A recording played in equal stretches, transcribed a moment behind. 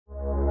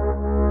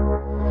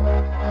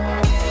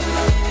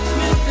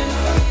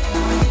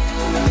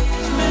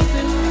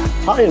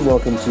Hi and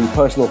welcome to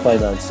Personal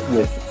Finance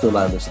with Phil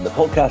Anderson, the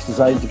podcast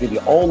designed to give you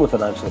all the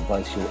financial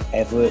advice you'll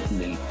ever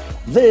need.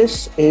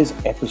 This is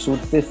episode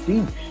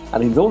 15,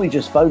 and if you've only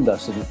just found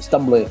us and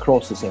stumbling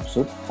across this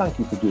episode, thank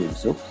you for doing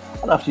so.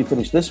 And after you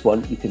finish this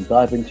one, you can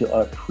dive into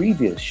our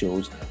previous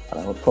shows and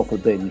have a proper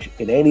binge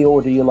in any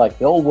order you like.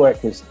 They all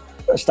work as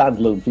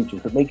standalone features,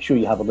 but make sure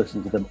you have a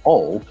listen to them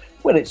all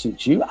when it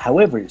suits you,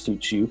 however it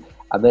suits you.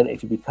 And then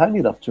if you'd be kind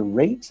enough to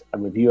rate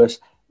and review us,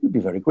 we'd be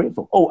very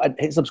grateful. Oh, and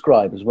hit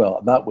subscribe as well.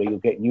 And that way you'll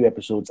get new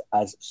episodes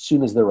as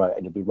soon as they're out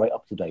and you'll be right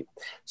up to date.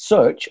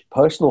 Search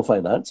Personal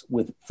Finance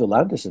with Phil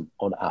Anderson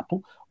on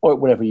Apple or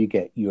wherever you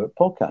get your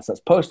podcasts. That's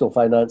Personal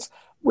Finance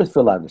with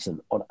Phil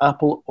Anderson on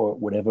Apple or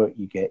wherever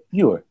you get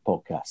your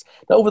podcasts.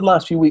 Now, over the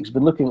last few weeks, we've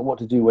been looking at what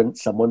to do when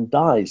someone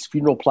dies,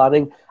 funeral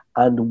planning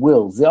and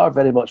wills. They are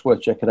very much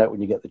worth checking out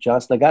when you get the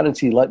chance. And I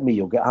guarantee, like me,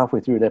 you'll get halfway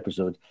through an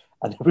episode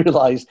and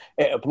realise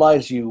it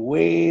applies to you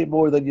way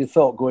more than you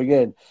thought going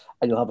in.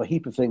 And you'll have a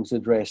heap of things to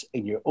address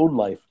in your own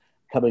life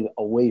coming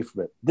away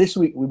from it. This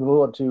week, we move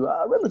on to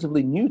a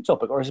relatively new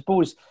topic, or I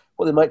suppose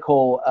what they might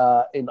call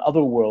in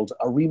other worlds,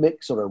 a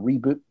remix or a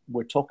reboot.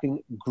 We're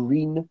talking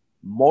green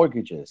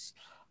mortgages.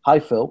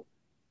 Hi, Phil.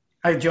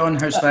 Hi, John.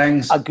 How's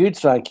things? Good,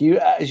 thank you.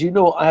 As you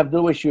know, I have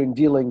no issue in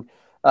dealing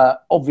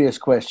obvious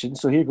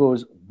questions. So here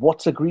goes.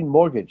 What's a green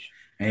mortgage?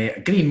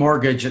 A green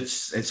mortgage,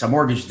 it's a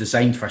mortgage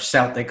designed for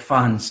Celtic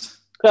fans.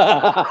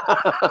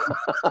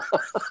 I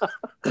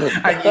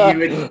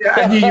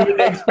knew you would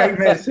expect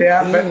me to say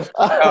that,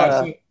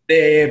 but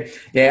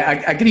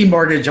a green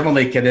mortgage, I'm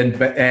only kidding,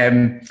 but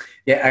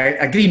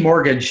a green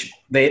mortgage,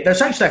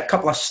 there's actually a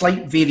couple of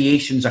slight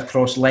variations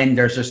across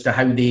lenders as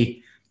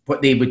to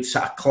what they would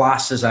sort of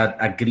class as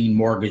a green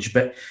mortgage,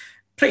 but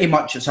pretty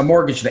much it's a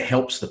mortgage that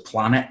helps the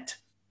planet.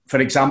 For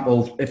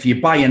example, if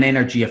you buy an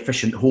energy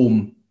efficient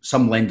home,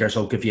 some lenders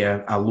will give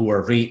you a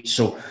lower rate.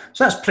 So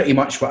that's pretty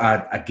much what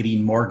a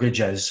green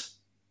mortgage is.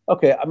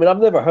 Okay, I mean,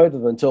 I've never heard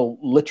of them until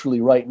literally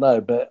right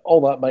now, but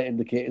all that might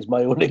indicate is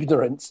my own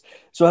ignorance.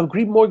 So have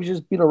green mortgages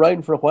been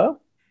around for a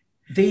while?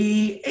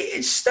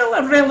 It's still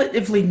a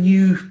relatively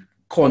new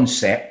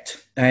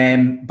concept.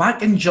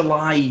 Back in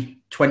July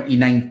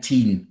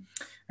 2019,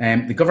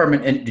 the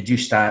government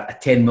introduced a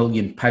 £10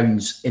 million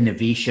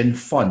innovation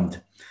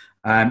fund.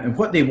 And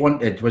what they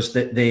wanted was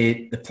that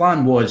the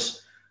plan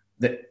was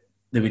that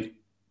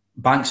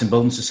banks and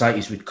building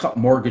societies would cut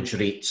mortgage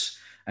rates,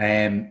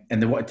 and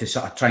they wanted to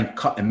sort of try and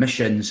cut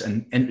emissions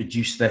and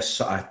introduce this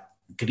sort of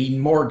green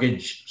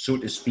mortgage, so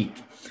to speak.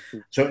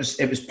 So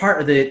it was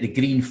part of the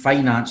green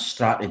finance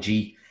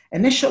strategy.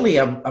 Initially,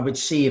 I would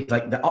say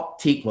like the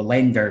uptake with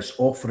lenders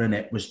offering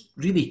it was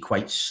really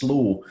quite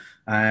slow.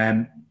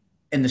 In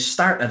the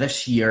start of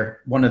this year,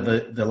 one of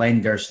the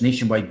lenders,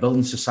 Nationwide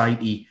Building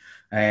Society,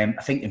 I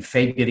think in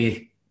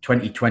February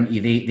 2020,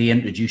 they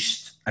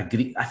introduced I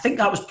think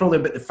that was probably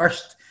about the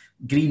first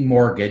green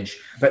mortgage,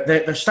 but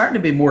there's starting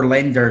to be more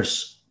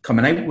lenders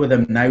coming out with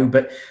them now,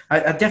 but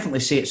I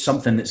definitely say it's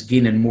something that's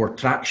gaining more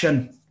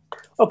traction.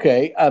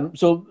 Okay,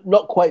 so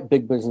not quite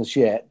big business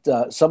yet.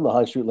 Some of the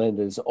high street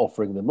lenders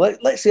offering them.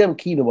 Let's say I'm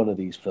keen on one of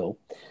these, Phil.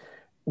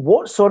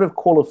 What sort of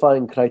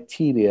qualifying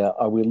criteria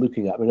are we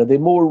looking at? I mean, are they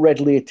more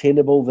readily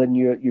attainable than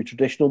your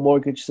traditional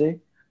mortgage, say?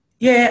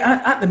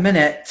 Yeah, at the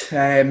minute,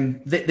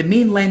 the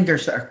main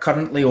lenders that are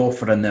currently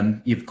offering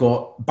them, you've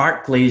got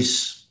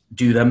Barclays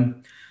do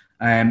them,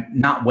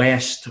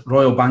 NatWest,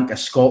 Royal Bank of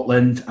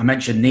Scotland. I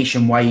mentioned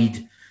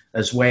Nationwide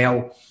as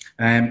well.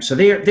 So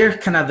they're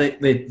kind of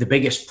the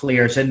biggest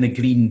players in the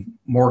green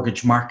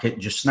mortgage market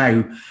just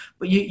now.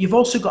 But you've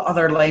also got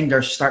other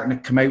lenders starting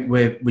to come out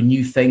with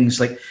new things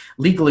like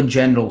Legal &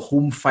 General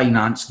Home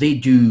Finance. They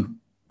do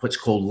what's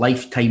called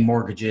lifetime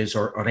mortgages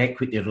or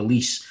equity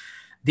release.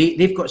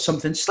 They've got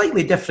something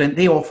slightly different.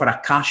 They offer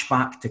a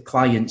cashback to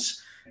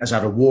clients as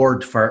a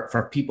reward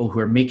for people who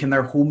are making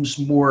their homes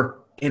more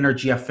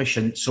energy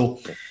efficient. So,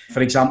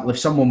 for example, if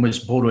someone was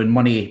borrowing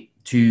money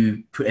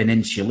to put in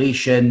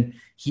insulation,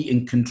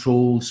 heating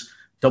controls,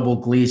 double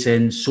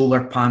glazing,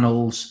 solar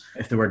panels,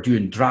 if they were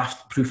doing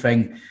draft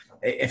proofing,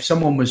 if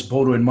someone was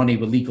borrowing money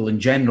with Legal &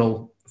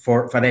 General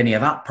for any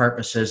of that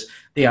purposes,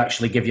 they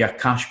actually give you a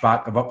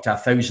cashback of up to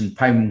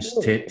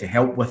 £1,000 to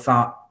help with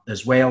that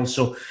as well.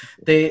 So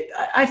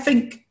I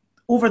think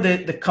over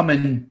the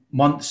coming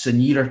months and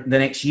the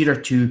next year or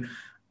two,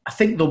 I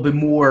think there'll be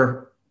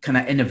more kind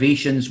of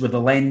innovations with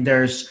the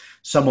lenders.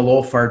 Some will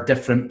offer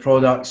different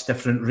products,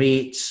 different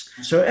rates.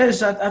 So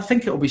I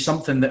think it'll be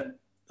something that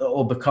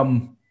will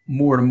become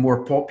more and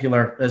more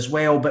popular as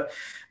well. But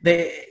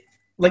the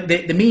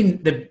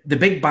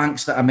big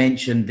banks that I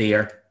mentioned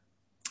there,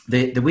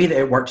 the way that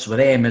it works with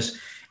them is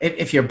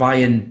if you're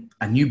buying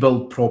a new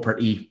build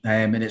property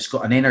and it's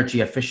got an energy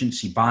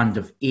efficiency band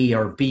of A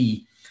or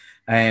B,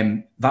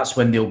 that's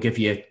when they'll give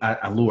you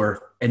a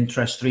lower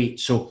interest rate.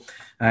 So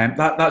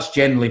that's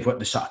generally what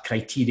the sort of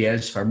criteria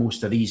is for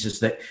most of these, is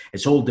that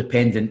it's all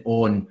dependent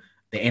on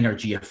the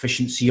energy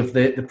efficiency of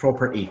the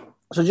property.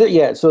 So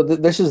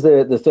this is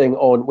the thing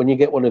on when you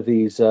get one of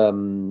these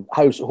home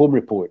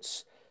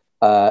reports.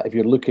 If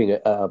you're looking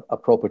at a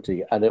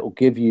property, and it will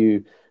give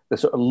you the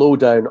sort of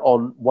lowdown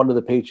on one of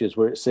the pages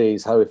where it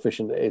says how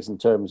efficient it is in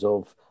terms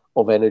of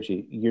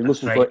energy. You're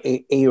That's looking right.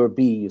 for A or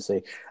B, you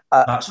say.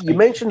 That's You right.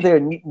 mentioned there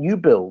new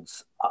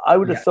builds. I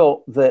would have Yeah.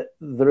 thought that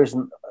there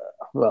isn't,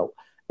 well,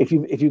 if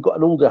you've got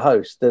an older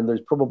house, then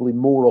there's probably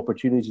more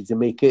opportunity to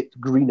make it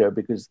greener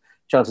because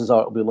chances are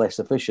it'll be less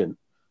efficient.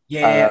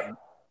 Yeah.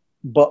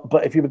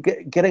 But if you're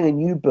getting a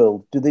new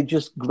build, do they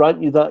just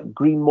grant you that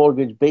green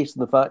mortgage based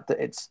on the fact that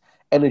it's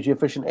energy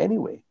efficient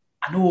anyway?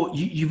 I know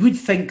you would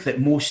think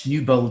that most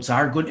new builds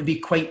are going to be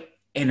quite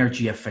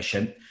energy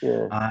efficient.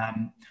 Yeah.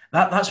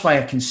 That's why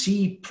I can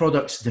see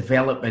products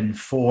developing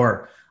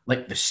for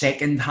like the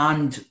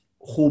second-hand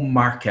home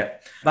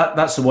market.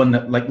 That's the one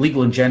that like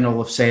Legal &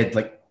 General have said,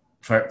 like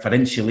for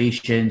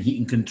insulation,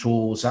 heating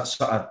controls, that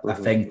sort of a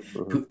thing.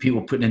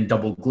 People putting in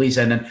double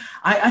glazing, and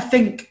I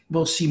think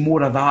we'll see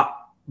more of that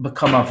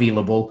become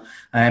available.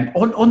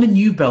 On the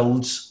new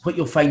builds, what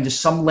you'll find is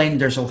some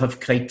lenders will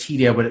have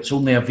criteria where it's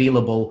only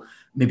available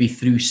maybe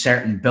through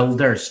certain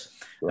builders.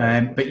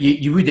 Right. But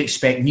you would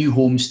expect new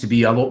homes to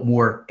be a lot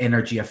more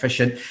energy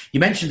efficient. You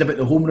mentioned about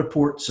the home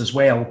reports as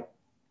well.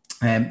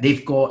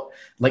 They've got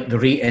like the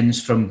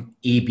ratings from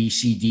A, B,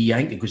 C, D. I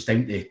think it goes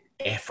down to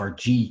F or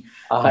G.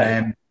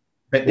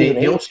 But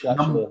they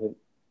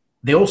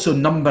also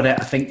number it,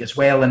 I think, as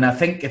well. And I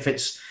think if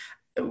it's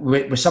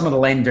with some of the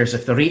lenders,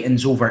 if the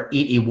rating's over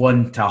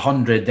 81 to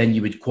 100, then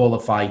you would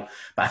qualify.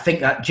 But I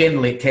think that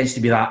generally it tends to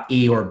be that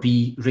A or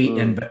B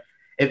rating. But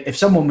if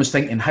someone was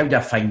thinking, how do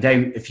I find out?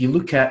 If you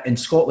look at, in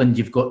Scotland,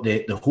 you've got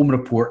the home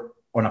report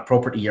on a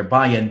property you're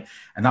buying,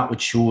 and that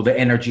would show the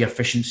energy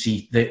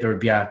efficiency, that there would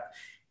be a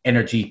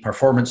energy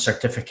performance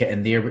certificate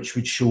in there, which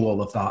would show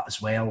all of that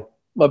as well.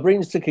 My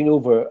brain's ticking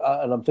over,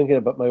 and I'm thinking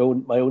about my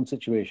own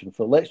situation.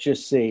 So let's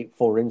just say,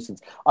 for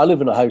instance, I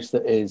live in a house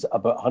that is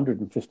about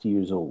 150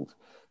 years old.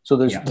 So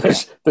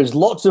there's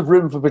lots of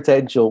room for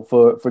potential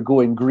for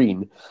going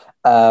green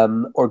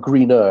or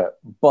greener.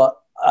 But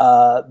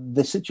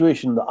the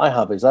situation that I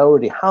have is I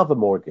already have a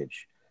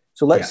mortgage.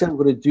 So let's say I'm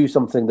going to do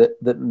something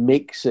that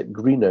makes it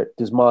greener.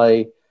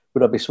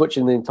 Would I be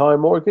switching the entire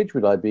mortgage?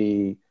 Would I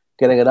be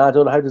getting an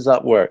add-on? How does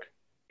that work?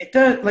 It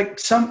does. Like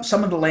some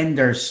of the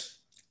lenders,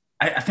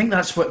 I think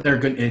that's what they're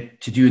going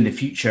to do in the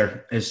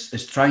future is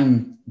try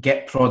and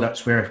get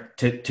products where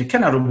to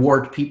kind of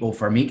reward people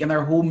for making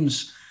their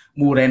homes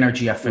more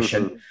energy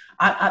efficient.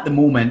 At the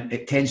moment,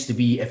 it tends to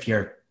be if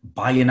you're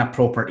buying a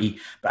property,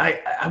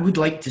 but I would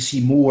like to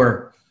see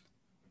more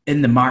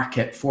in the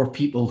market for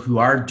people who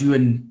are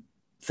doing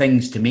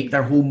things to make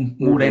their home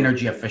more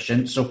energy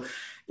efficient. So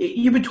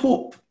you would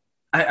hope.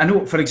 I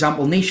know, for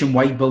example,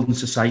 Nationwide Building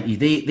Society,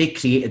 they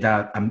created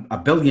a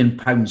 £1 billion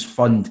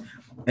fund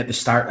at the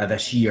start of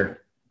this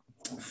year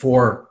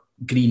for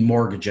green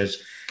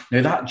mortgages.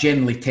 Now, that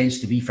generally tends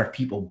to be for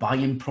people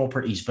buying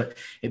properties, but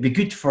it'd be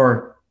good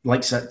for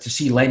to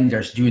see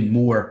lenders doing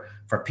more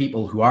for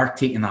people who are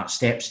taking that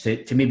steps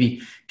to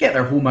maybe get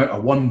their home out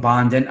of one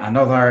band into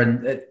another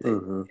and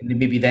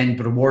maybe then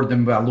reward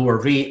them with a lower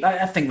rate.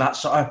 I think that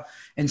sort of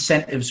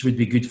incentives would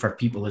be good for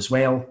people as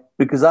well.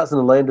 Because that's in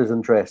the lender's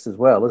interest as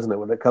well, isn't it?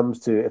 When it comes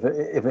to,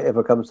 if it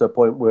ever comes to a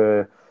point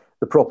where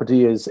the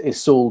property is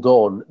sold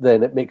on,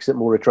 then it makes it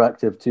more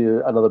attractive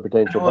to another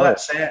potential buyer.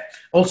 That's it.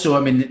 Also,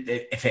 I mean,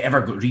 if it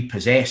ever got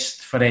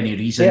repossessed for any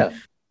reason,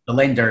 the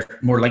lender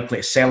more likely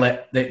to sell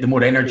it. The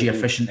more energy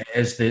efficient it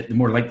is, the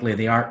more likely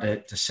they are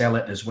to sell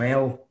it as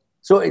well.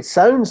 So it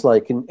sounds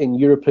like, in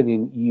your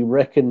opinion, you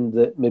reckon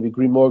that maybe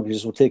green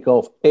mortgages will take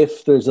off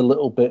if there's a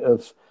little bit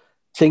of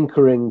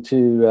tinkering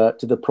to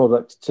the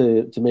product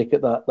to make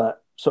it that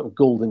sort of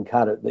golden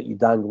carrot that you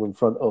dangle in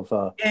front of.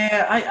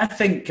 I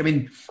think. I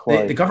mean,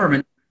 the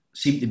government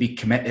seem to be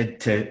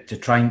committed to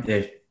trying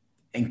to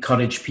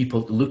encourage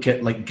people to look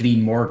at like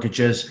green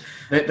mortgages.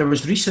 There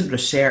was recent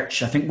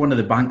research. I think one of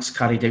the banks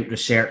carried out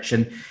research,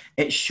 and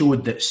it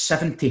showed that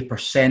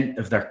 70%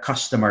 of their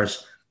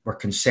customers were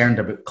concerned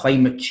about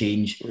climate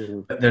change.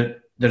 But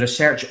the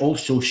research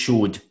also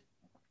showed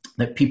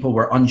that people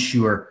were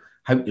unsure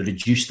how to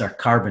reduce their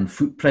carbon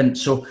footprint.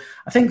 So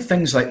I think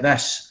things like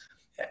this,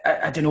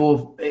 I don't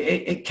know,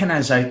 it kind of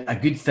is a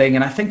good thing,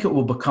 and I think it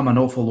will become an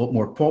awful lot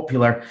more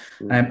popular.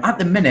 At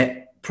the minute,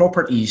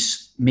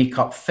 properties make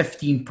up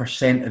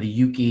 15% of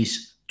the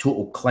UK's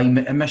total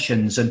climate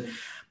emissions. And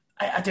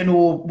I don't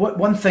know,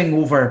 one thing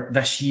over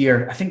this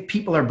year, I think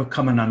people are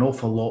becoming an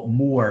awful lot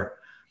more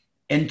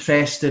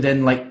interested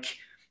in like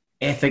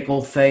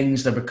ethical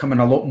things. They're becoming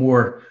a lot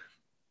more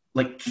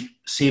like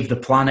save the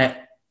planet.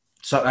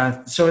 So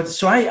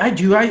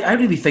I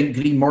really think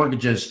green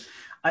mortgages,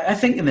 I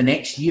think in the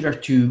next year or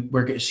two,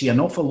 we're going to see an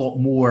awful lot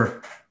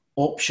more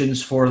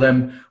options for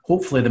them.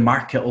 Hopefully the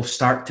market will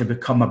start to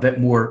become a bit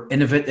more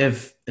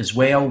innovative as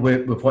well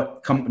with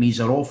what companies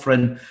are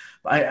offering.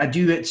 But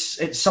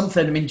it's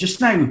something, I mean,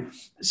 just now,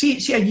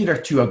 see a year or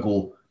two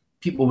ago,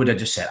 people would have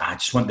just said, I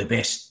just want the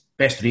best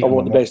rate. I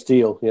want the best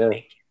deal, yeah.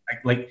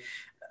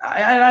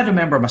 I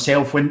remember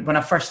myself when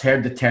I first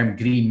heard the term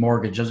green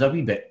mortgage, I was a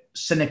wee bit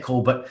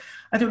cynical, but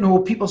I don't know,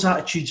 people's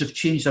attitudes have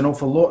changed an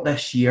awful lot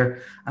this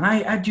year. And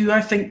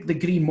I think the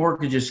green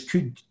mortgages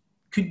could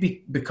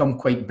become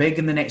quite big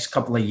in the next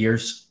couple of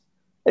years.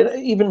 And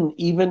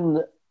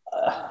even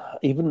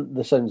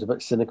this sounds a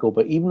bit cynical,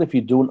 but even if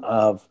you don't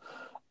have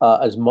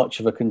as much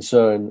of a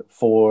concern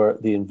for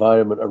the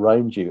environment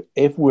around you,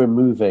 if we're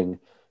moving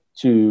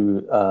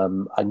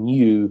to a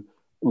new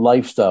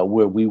lifestyle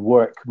where we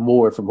work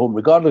more from home,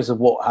 regardless of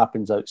what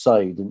happens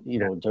outside, and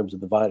in terms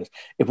of the virus,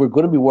 if we're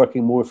going to be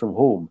working more from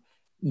home,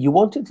 you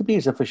want it to be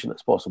as efficient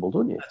as possible,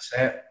 don't you? That's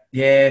it.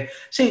 Yeah.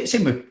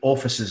 Same with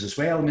offices as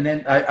well. I mean,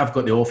 I've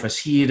got the office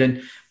here,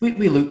 and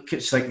we look.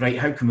 It's like, right,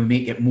 how can we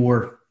make it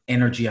more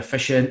energy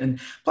efficient? And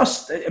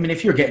plus, I mean,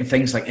 if you're getting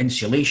things like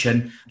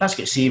insulation, that's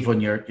get saved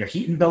on your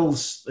heating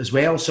bills as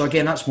well. So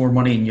again, that's more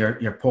money in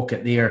your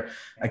pocket there.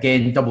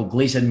 Again, double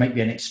glazing might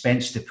be an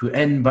expense to put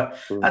in, but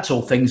that's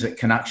all things that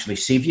can actually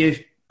save you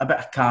a bit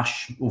of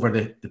cash over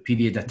the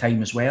period of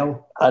time as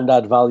well, and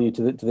add value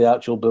to the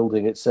actual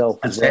building itself.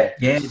 That's it.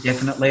 Yeah,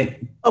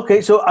 definitely.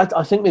 Okay, so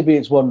I think maybe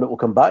it's one that we'll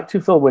come back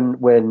to, Phil,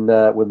 when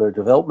there are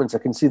developments. I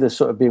can see this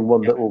sort of being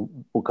one that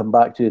we'll come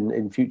back to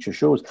in future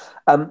shows.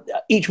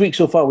 Each week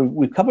so far,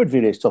 we've covered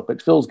various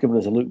topics. Phil's given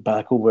us a look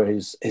back over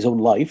his own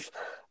life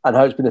and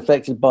how it's been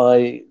affected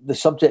by the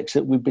subjects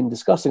that we've been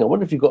discussing. I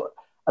wonder if you've got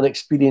an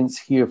experience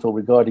here, Phil,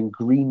 regarding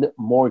green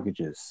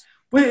mortgages.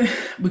 Well,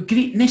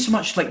 not so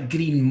much like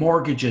green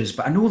mortgages,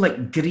 but I know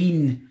like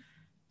green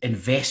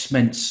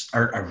investments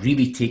are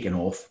really taking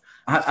off.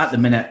 At the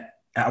minute,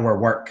 at our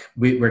work,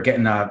 we're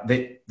getting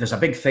there's a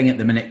big thing at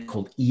the minute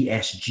called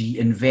ESG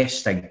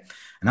investing,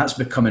 and that's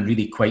becoming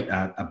really quite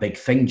a big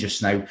thing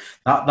just now.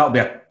 That'll be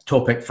a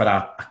topic for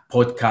a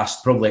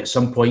podcast probably at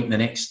some point in the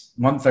next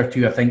month or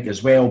two, I think,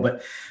 as well.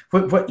 But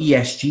what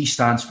ESG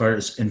stands for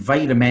is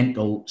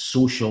environmental,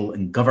 social,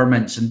 and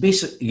governance, and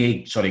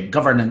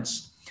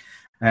governance.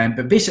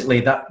 But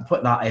basically,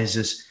 what that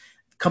is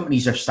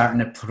companies are starting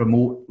to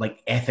promote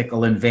like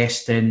ethical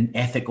investing,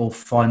 ethical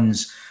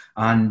funds,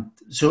 and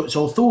so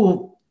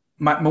although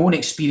my own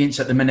experience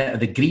at the minute of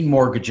the green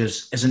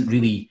mortgages isn't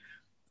really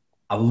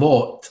a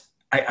lot,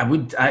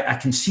 I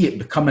can see it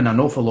becoming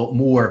an awful lot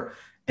more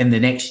in the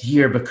next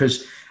year,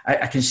 because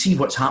I can see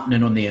what's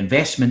happening on the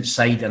investment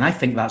side, and I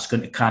think that's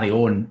going to carry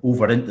on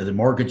over into the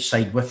mortgage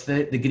side with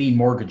the green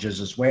mortgages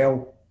as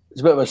well. It's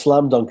a bit of a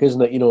slam dunk,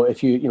 isn't it?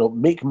 If you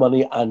make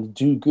money and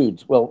do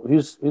good, well,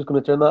 who's going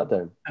to turn that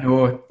down? I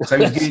know,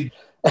 sounds good.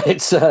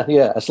 It's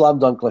a slam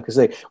dunk, like I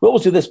say. We'll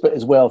also do this bit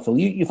as well, Phil.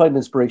 You find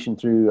inspiration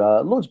through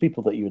loads of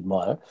people that you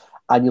admire,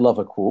 and you love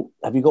a quote.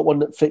 Have you got one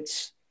that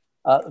fits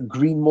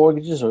green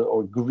mortgages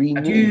or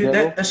green?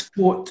 This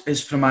quote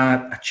is from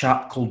a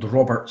chap called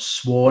Robert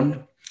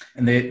Swan,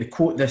 and the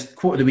quote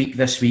of the week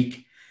this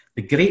week: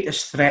 "The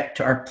greatest threat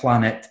to our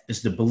planet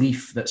is the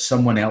belief that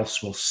someone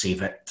else will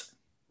save it."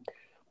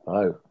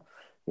 Wow.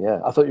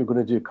 Yeah, I thought you were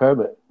going to do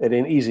Kermit. It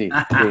ain't easy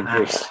to be in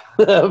Greece,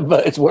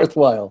 but it's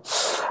worthwhile.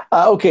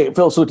 Okay,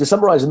 Phil, so to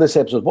summarise in this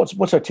episode,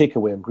 what's our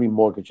takeaway on green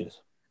mortgages?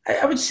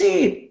 I would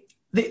say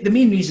the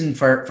main reason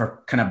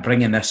for kind of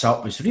bringing this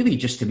up is really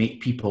just to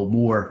make people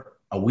more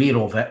aware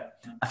of it.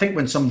 I think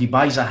when somebody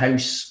buys a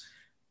house,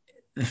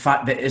 the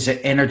fact that is it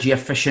energy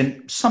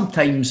efficient,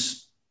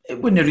 sometimes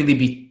it wouldn't really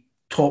be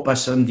top of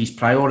somebody's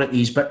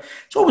priorities, but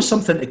it's always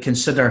something to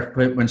consider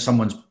when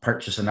someone's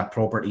purchasing a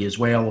property as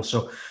well.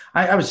 So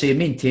I would say the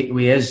main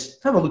takeaway is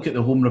have a look at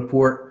the home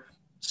report,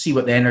 see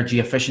what the energy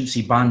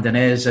efficiency banding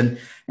is, and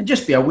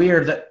just be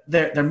aware that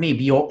there may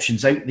be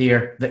options out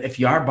there that if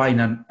you are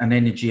buying an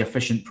energy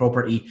efficient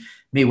property,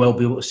 may well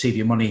be able to save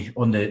you money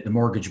on the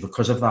mortgage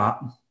because of that.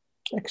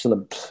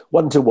 Excellent.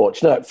 One to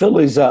watch. Now, Phil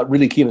is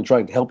really keen on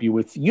trying to help you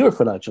with your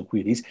financial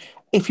queries.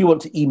 If you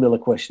want to email a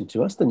question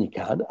to us, then you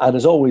can. And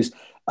as always,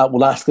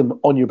 we'll ask them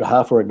on your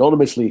behalf or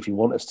anonymously if you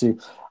want us to.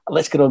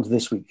 Let's get on to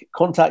this week.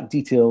 Contact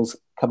details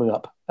coming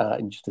up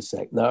in just a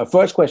sec. Now, our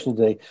first question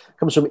today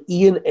comes from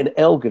Ian in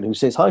Elgin, who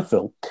says, "Hi,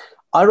 Phil.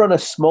 I run a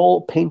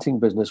small painting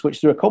business, which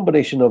through a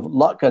combination of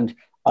luck and,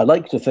 I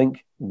like to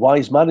think,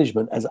 wise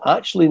management, has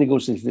actually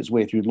negotiated its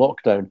way through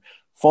lockdown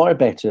far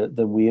better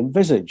than we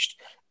envisaged.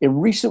 In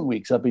recent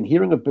weeks, I've been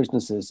hearing of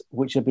businesses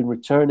which have been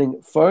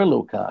returning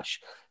furlough cash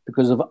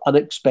because of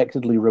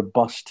unexpectedly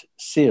robust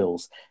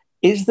sales.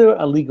 Is there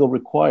a legal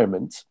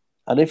requirement?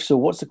 And if so,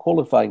 what's the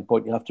qualifying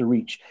point you have to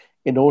reach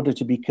in order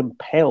to be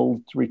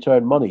compelled to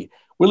return money?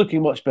 We're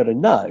looking much better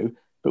now,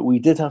 but we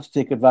did have to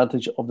take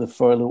advantage of the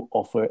furlough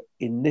offer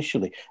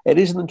initially." It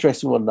is an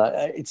interesting one.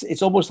 That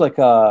it's almost like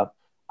two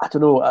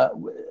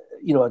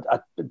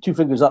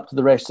fingers up to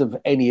the rest of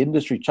any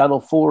industry.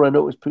 Channel 4, I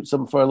know, has put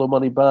some furlough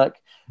money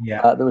back.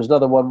 Yeah. There was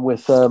another one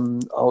with, it's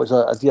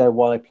a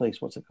DIY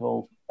place. What's it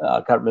called?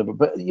 I can't remember.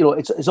 But,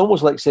 it's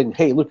almost like saying,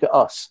 hey, look at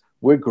us.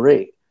 We're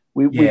great.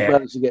 We've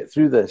managed to get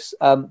through this.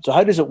 So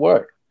how does it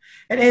work?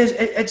 It is.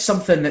 It's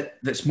something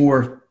that's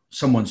more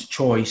someone's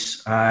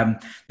choice.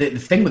 The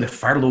thing with the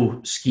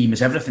furlough scheme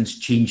is everything's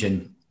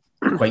changing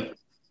quite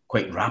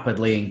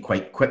rapidly and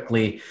quite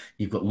quickly.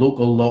 You've got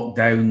local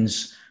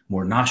lockdowns,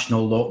 more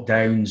national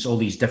lockdowns, all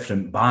these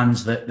different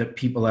bans that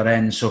people are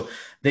in. So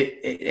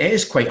it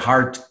is quite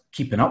hard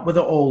keeping up with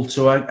it all.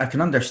 So I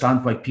can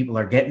understand why people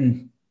are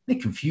getting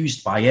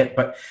confused by it.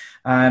 But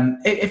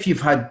if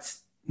you've had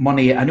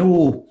money, I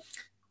know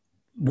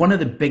one of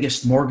the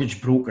biggest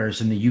mortgage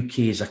brokers in the UK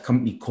is a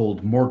company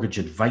called Mortgage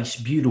Advice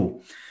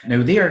Bureau.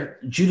 Now,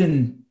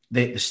 during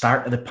the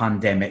start of the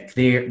pandemic,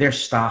 their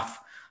staff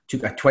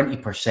took a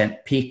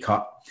 20% pay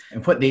cut.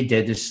 And what they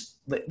did is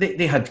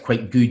they had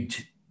quite good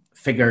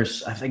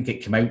figures. I think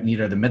it came out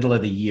near the middle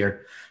of the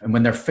year. And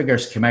when their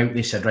figures came out,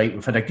 they said, right,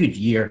 we've had a good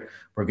year.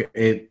 We're going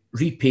to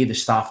repay the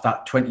staff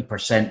that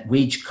 20%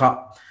 wage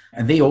cut.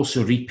 And they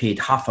also repaid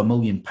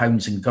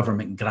 £500,000 in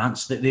government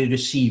grants that they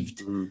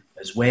received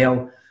as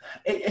well.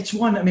 It's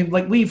one, I mean,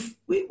 like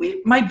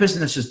my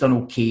business has done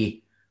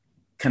okay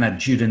kind of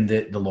during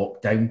the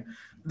lockdown.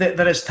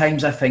 There is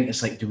times I think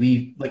it's like,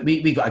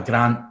 we got a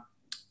grant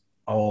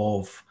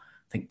of,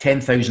 I think,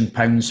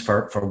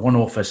 £10,000 for one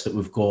office that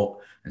we've got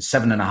and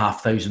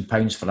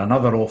 £7,500 for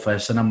another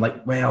office. And I'm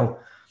like, well,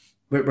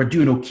 we're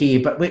doing okay,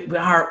 but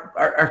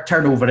our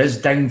turnover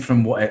is down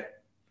from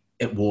what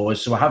it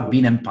was. So I have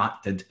been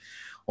impacted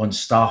on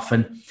staff.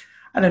 And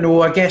I don't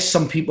know, I guess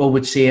some people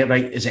would say,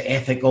 right, is it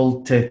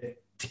ethical to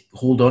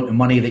hold on to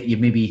money that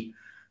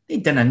they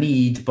didn't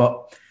need?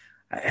 But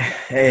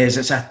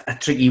it's a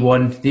tricky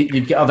one.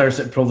 You'd get others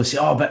that probably say,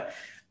 oh, but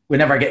we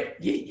never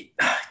get,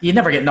 you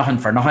never get nothing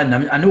for nothing. I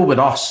mean, I know with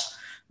us,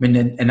 I mean,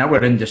 in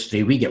our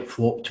industry, we get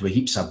whopped with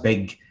heaps of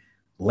big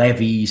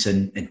levies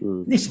and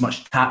not so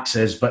much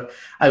taxes, but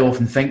I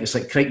often think it's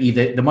like, crikey,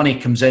 the money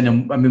comes in,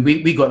 and I mean,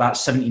 we got that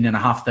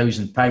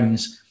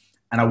 £17,500,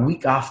 and a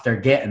week after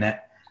getting it,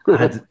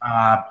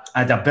 I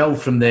had a bill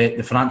from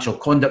the Financial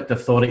Conduct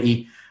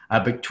Authority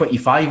about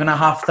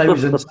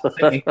 £25,500. So I'm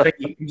thinking,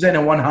 crikey, it comes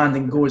in one hand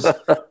and goes in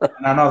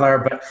another,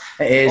 but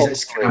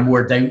it's kind of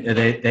more down to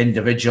the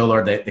individual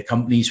or the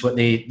companies, what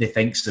they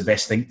think is the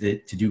best thing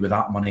to do with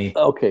that money.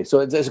 Okay, so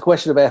it's a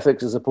question of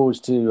ethics as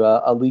opposed to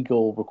a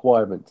legal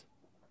requirement.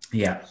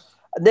 Yeah.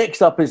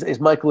 Next up is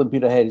Michael in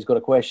Peterhead. He's got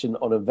a question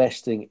on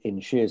investing in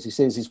shares. He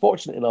says he's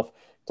fortunate enough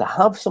to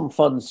have some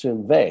funds to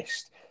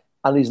invest,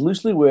 and he's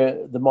loosely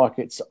aware the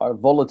markets are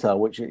volatile,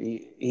 which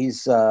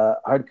he's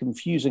heard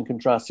confusing,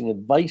 contrasting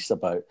advice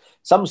about.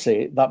 Some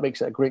say that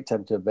makes it a great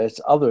time to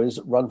invest.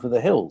 Others run for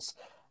the hills.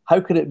 How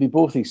can it be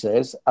both, he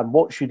says, and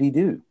what should he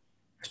do?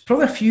 There's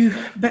probably a few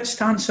bits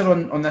to answer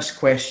on this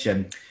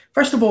question.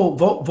 First of all,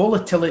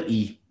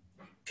 volatility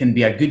can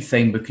be a good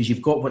thing because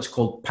you've got what's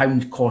called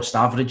pound cost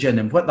averaging.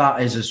 And what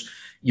that is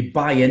you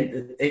buy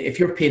in, if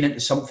you're paying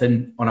into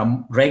something on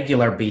a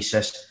regular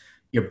basis,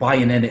 you're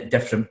buying in at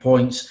different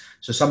points.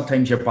 So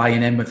sometimes you're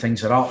buying in when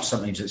things are up,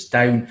 sometimes it's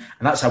down.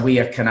 And that's a way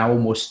of kind of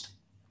almost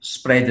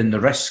spreading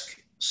the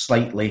risk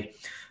slightly.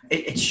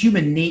 It's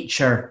human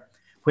nature.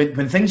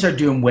 When things are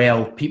doing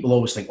well, people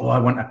always think, oh, I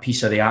want a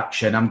piece of the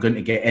action. I'm going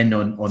to get in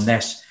on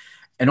this.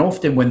 And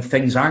often when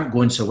things aren't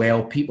going so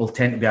well, people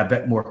tend to be a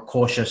bit more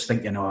cautious,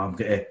 thinking, oh, I'm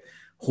going to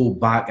hold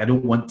back. I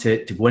don't want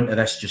to go into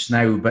this just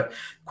now. But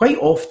quite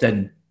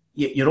often,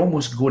 you're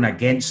almost going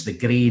against the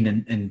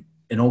grain and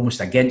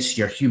almost against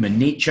your human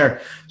nature.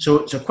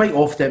 So quite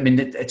often, I mean,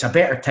 it's a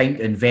better time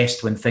to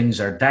invest when things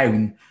are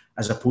down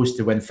as opposed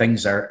to when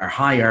things are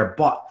higher.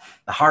 But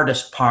the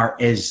hardest part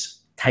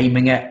is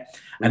timing it.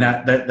 And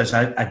there's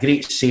a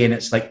great saying,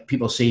 it's like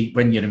people say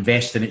when you're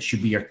investing, it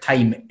should be your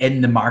time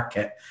in the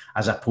market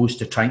as opposed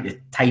to trying to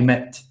time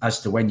it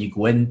as to when you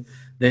go in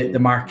the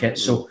market.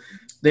 So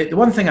the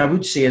one thing I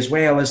would say as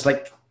well is,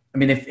 like, I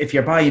mean, if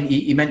you're buying,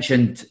 you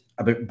mentioned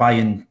about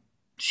buying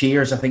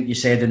shares, I think you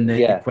said in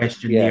the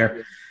question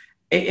there.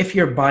 If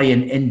you're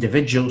buying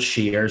individual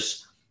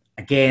shares,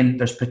 again,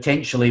 there's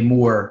potentially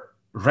more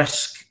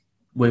risk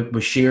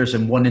with shares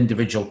in one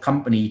individual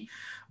company.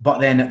 But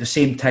then at the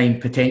same time,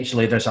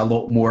 potentially there's a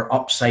lot more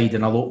upside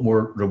and a lot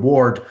more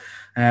reward.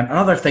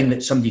 Another thing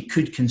that somebody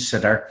could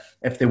consider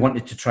if they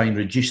wanted to try and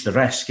reduce the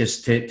risk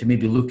is to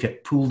maybe look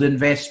at pooled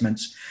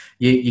investments.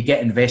 You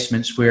get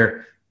investments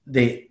where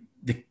the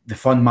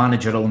fund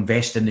manager will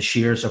invest in the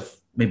shares of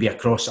maybe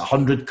across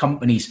 100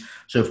 companies.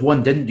 So if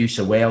one didn't do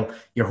so well,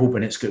 you're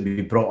hoping it's going to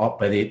be brought up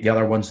by the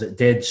other ones that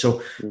did.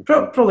 So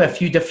probably a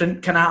few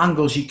different kind of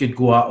angles you could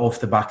go at off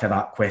the back of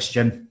that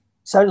question.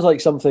 Sounds like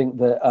something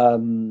that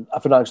a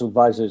financial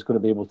advisor is going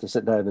to be able to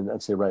sit down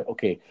and say, right,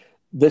 okay,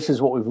 this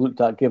is what we've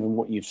looked at given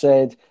what you've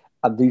said,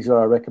 and these are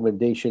our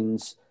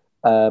recommendations,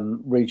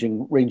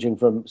 ranging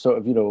from sort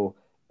of,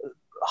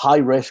 high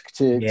risk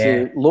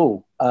to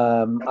low.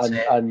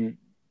 And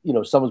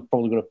someone's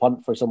probably going to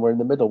punt for somewhere in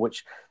the middle,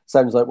 which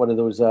sounds like one of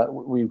those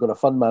where you've got a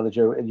fund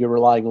manager and you're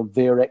relying on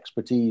their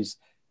expertise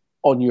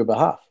on your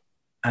behalf.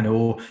 I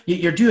know.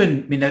 You're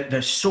doing, I mean,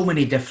 there's so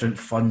many different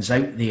funds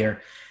out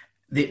there.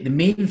 The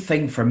main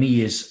thing for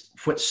me is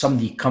what's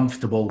somebody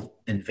comfortable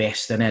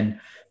investing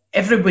in.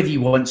 Everybody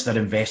wants their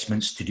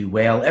investments to do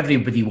well.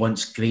 Everybody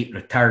wants great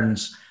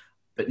returns,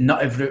 but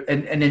not every.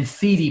 And in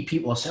theory,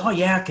 people will say, "Oh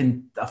yeah, I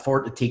can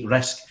afford to take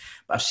risk."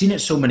 But I've seen it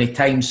so many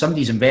times.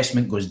 Somebody's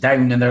investment goes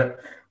down, and they're,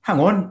 "Hang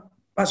on,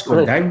 that's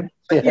going down."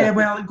 Yeah,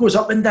 well, it goes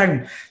up and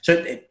down.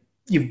 So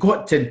you've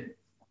got to.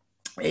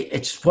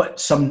 It's what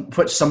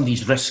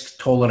somebody's risk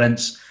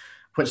tolerance.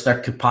 what's their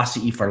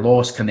capacity for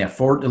loss? Can they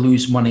afford to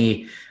lose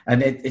money?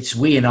 And it's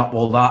weighing up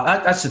all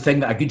that. That's the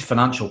thing that a good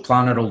financial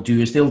planner will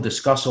do, is they'll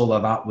discuss all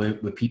of that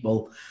with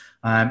people.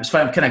 It's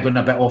fine. I'm kind of going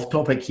a bit off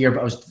topic here,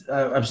 but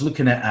I was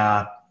looking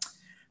at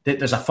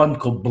there's a fund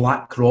called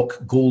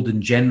BlackRock Gold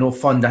and General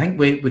Fund. I think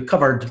we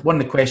covered one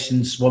of the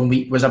questions one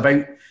week was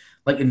about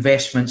like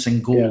investments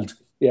in gold.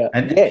 Yeah.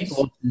 And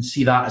people often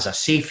see that as a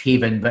safe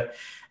haven, but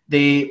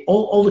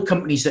all the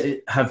companies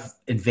that have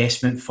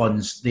investment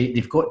funds,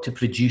 they've got to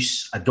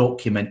produce a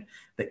document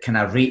that kind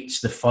of rates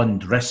the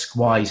fund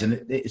risk-wise.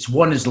 And it's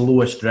 1 is the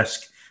lowest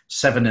risk,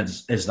 7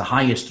 is the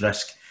highest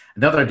risk.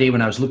 And the other day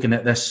when I was looking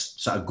at this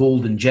sort of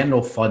gold and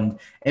general fund,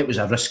 it was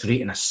a risk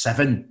rating of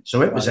 7.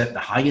 So it was at the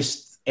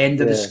highest end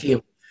of the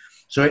scale.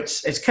 So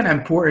it's kind of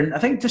important, I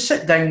think, to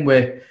sit down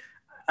with.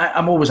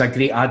 I'm always a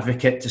great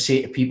advocate to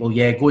say to people,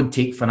 go and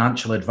take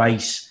financial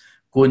advice.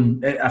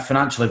 A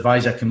financial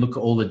advisor can look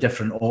at all the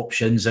different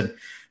options, and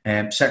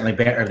certainly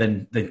better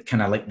than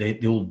kind of like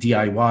the old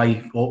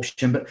DIY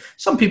option. But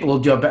some people will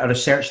do a bit of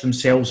research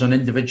themselves on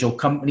individual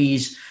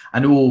companies. I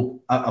know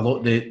a lot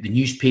of the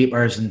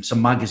newspapers and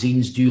some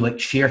magazines do like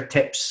share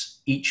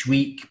tips each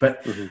week.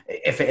 But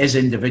if it is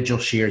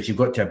individual shares, you've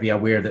got to be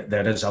aware that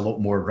there is a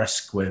lot more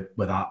risk with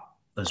that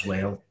as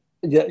well.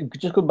 Yeah,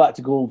 just going back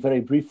to gold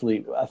very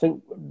briefly, I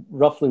think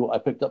roughly what I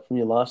picked up from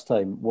you last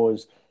time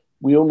was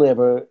we only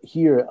ever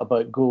hear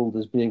about gold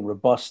as being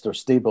robust or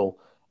stable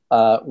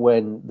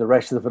when the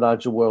rest of the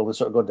financial world has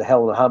sort of gone to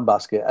hell in a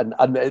handbasket,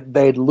 and it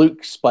then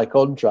looks, by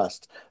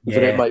contrast,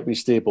 that it might be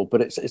stable, but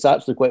it's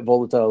actually quite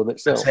volatile in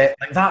itself. That's it.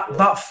 Like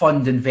that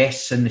fund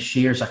invests in the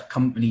shares of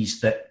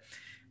companies that,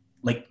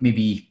 like,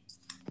 maybe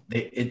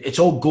it's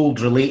all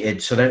gold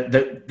related. So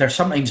they're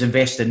sometimes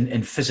investing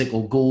in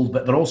physical gold,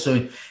 but they're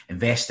also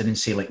investing in,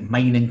 say, like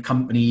mining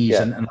companies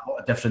and a lot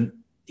of different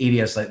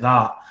areas like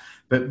that.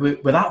 But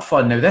with that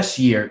fund, now this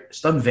year, it's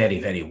done very,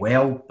 very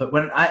well. But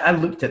when I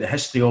looked at the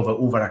history of it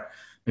over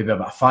maybe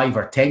about a 5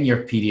 or 10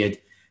 year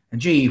period,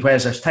 and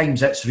whereas there's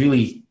times it's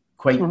really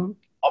quite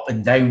up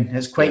and down.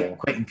 It's quite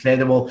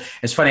incredible.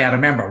 It's funny, I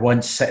remember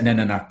once sitting in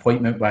an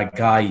appointment with a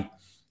guy,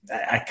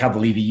 I can't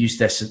believe he used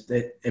this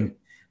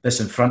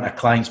in front of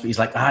clients, but he's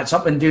like, it's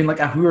up and down like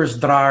a whore's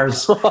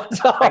drawers.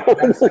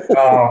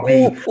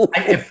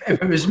 If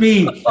it was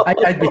me,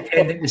 I'd be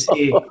tending to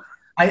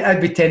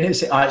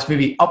say, it's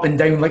maybe up and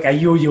down like a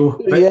yo-yo.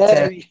 But,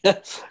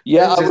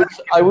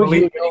 I would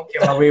came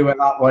away with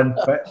that one.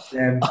 But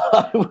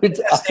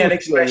that's the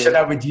expression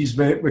I would use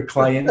with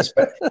clients.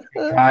 But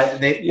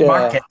the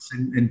markets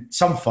and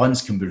some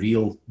funds can be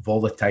real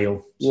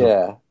volatile. So.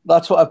 Yeah,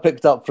 that's what I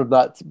picked up from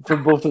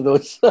both of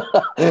those.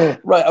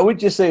 Right, I would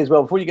just say as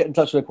well, before you get in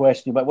touch with a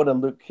question, you might want to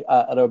look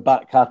at our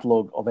back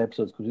catalogue of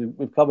episodes, because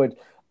we've covered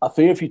a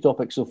fair few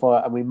topics so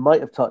far, and we might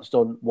have touched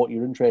on what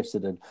you're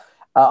interested in.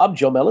 I'm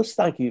John Ellis.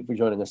 Thank you for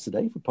joining us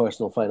today for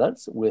Personal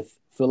Finance with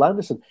Phil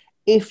Anderson.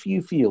 If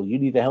you feel you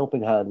need a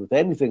helping hand with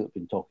anything that we've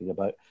been talking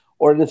about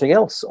or anything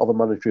else of a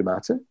monetary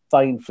matter,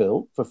 find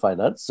Phil for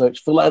finance.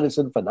 Search Phil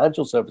Anderson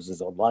Financial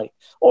Services online,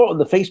 or on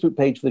the Facebook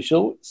page for the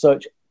show,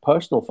 search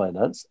Personal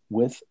Finance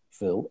with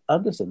Phil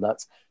Anderson.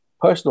 That's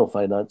Personal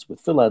Finance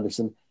with Phil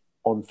Anderson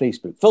on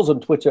Facebook. Phil's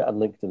on Twitter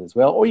and LinkedIn as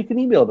well, or you can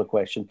email him a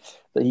question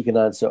that he can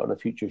answer on a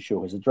future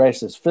show. His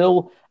address is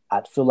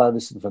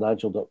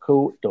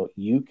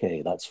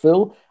phil@philandersonfinancial.co.uk. That's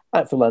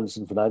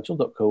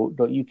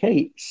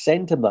phil@philandersonfinancial.co.uk.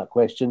 Send him that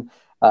question,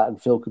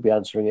 and Phil could be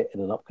answering it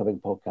in an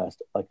upcoming podcast,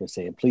 like I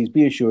say. And please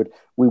be assured,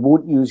 we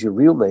won't use your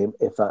real name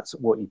if that's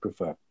what you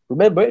prefer.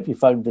 Remember, if you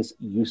found this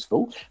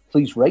useful,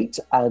 please rate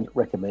and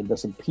recommend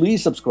us, and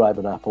please subscribe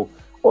on Apple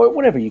or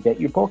wherever you get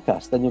your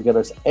podcast. Then you'll get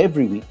us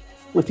every week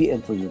with the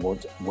info you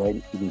want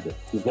when you need it.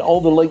 You'll get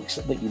all the links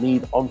that you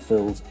need on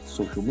Phil's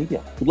social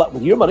media. Good luck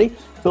with your money.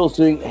 Phil's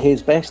doing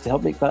his best to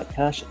help make that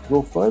cash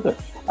grow further.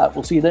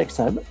 We'll see you next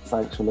time.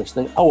 Thanks for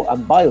listening. Oh,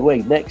 and by the way,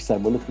 next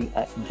time we're looking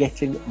at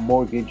getting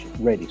mortgage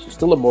ready. So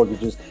still on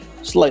mortgages,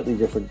 slightly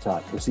different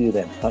tack. We'll see you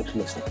then. Thanks for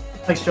listening.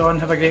 Thanks, John.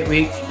 Have a great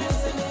week.